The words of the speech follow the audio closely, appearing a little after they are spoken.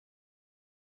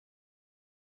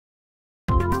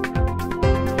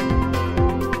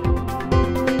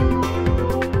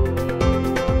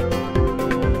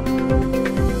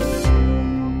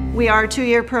We are a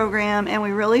 2-year program, and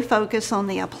we really focus on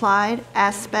the applied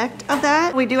aspect of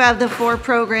that. We do have the 4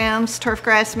 programs: turf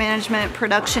grass management,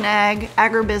 production ag,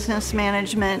 agribusiness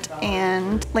management,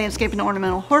 and landscape and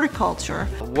ornamental horticulture.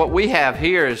 What we have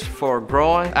here is for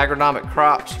growing agronomic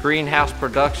crops, greenhouse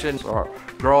production, or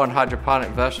growing hydroponic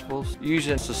vegetables,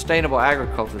 using sustainable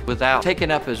agriculture without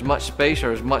taking up as much space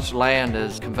or as much land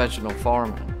as conventional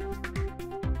farming.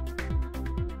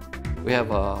 We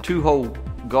have a 2-hole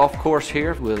golf course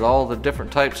here with all the different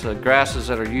types of grasses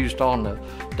that are used on the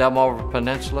Delaware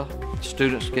Peninsula.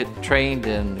 Students get trained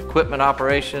in equipment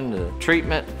operation, the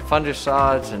treatment,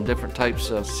 fungicides, and different types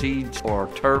of seeds or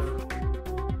turf.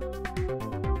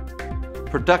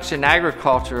 Production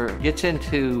agriculture gets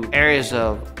into areas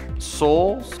of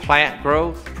soils, plant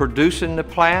growth, producing the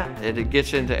plant. It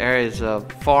gets into areas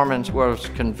of farming, where it's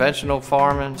conventional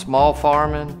farming, small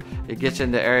farming. It gets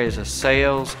into areas of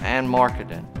sales and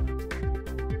marketing.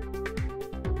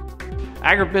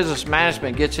 Agribusiness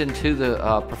management gets into the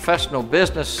professional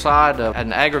business side of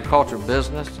an agriculture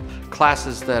business,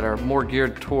 classes that are more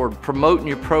geared toward promoting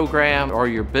your program or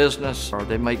your business, or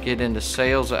they might get into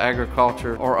sales of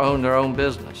agriculture or own their own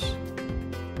business.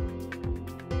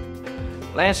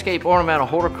 Landscape ornamental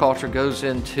horticulture goes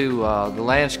into the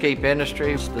landscape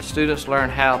industry. The students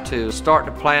learn how to start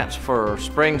the plants for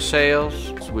spring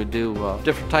sales. We do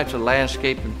different types of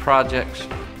landscaping projects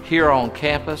here on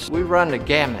campus. We run the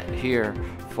gamut here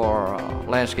for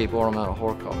landscape ornamental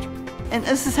horticulture. And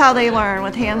this is how they learn,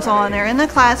 with hands-on. They're in the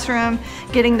classroom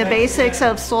getting the basics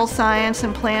of soil science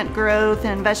and plant growth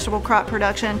and vegetable crop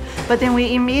production, but then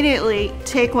we immediately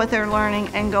take what they're learning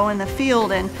and go in the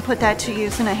field and put that to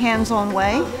use in a hands-on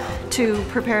way to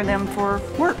prepare them for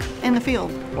work in the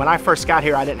field. When I first got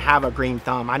here, I didn't have a green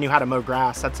thumb. I knew how to mow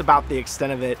grass. That's about the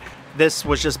extent of it. This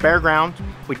was just bare ground.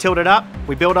 We tilled it up,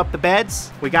 we built up the beds,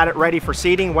 we got it ready for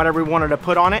seeding, whatever we wanted to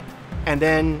put on it, and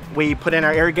then we put in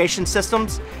our irrigation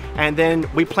systems, and then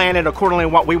we planted accordingly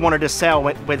what we wanted to sell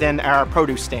within our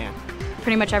produce stand.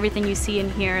 Pretty much everything you see in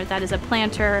here, that is a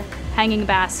planter, hanging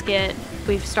basket,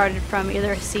 we've started from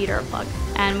either a seed or a plug.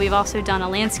 And we've also done a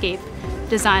landscape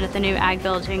design at the new ag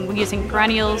building using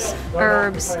perennials,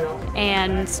 herbs,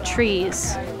 and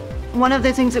trees. One of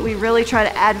the things that we really try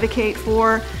to advocate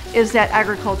for is that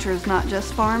agriculture is not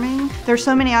just farming. There's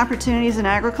so many opportunities in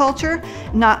agriculture.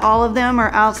 Not all of them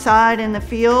are outside in the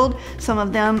field. Some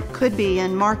of them could be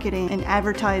in marketing and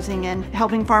advertising and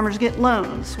helping farmers get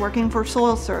loans, working for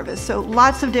soil service. So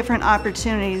lots of different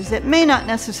opportunities that may not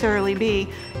necessarily be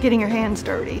getting your hands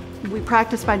dirty. We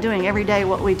practice by doing every day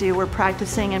what we do. We're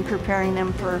practicing and preparing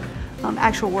them for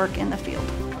actual work in the field.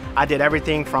 I did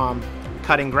everything from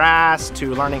cutting grass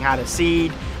to learning how to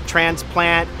seed,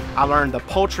 transplant. I learned the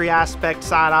poultry aspect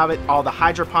side of it, all the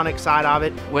hydroponic side of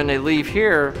it. When they leave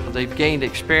here, they've gained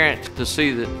experience to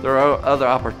see that there are other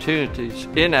opportunities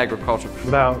in agriculture.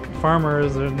 Without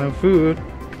farmers, there's no food,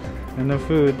 and no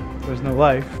food, there's no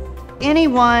life.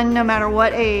 Anyone, no matter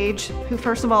what age, who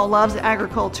first of all loves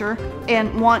agriculture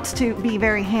and wants to be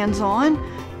very hands-on,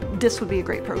 this would be a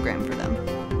great program for them.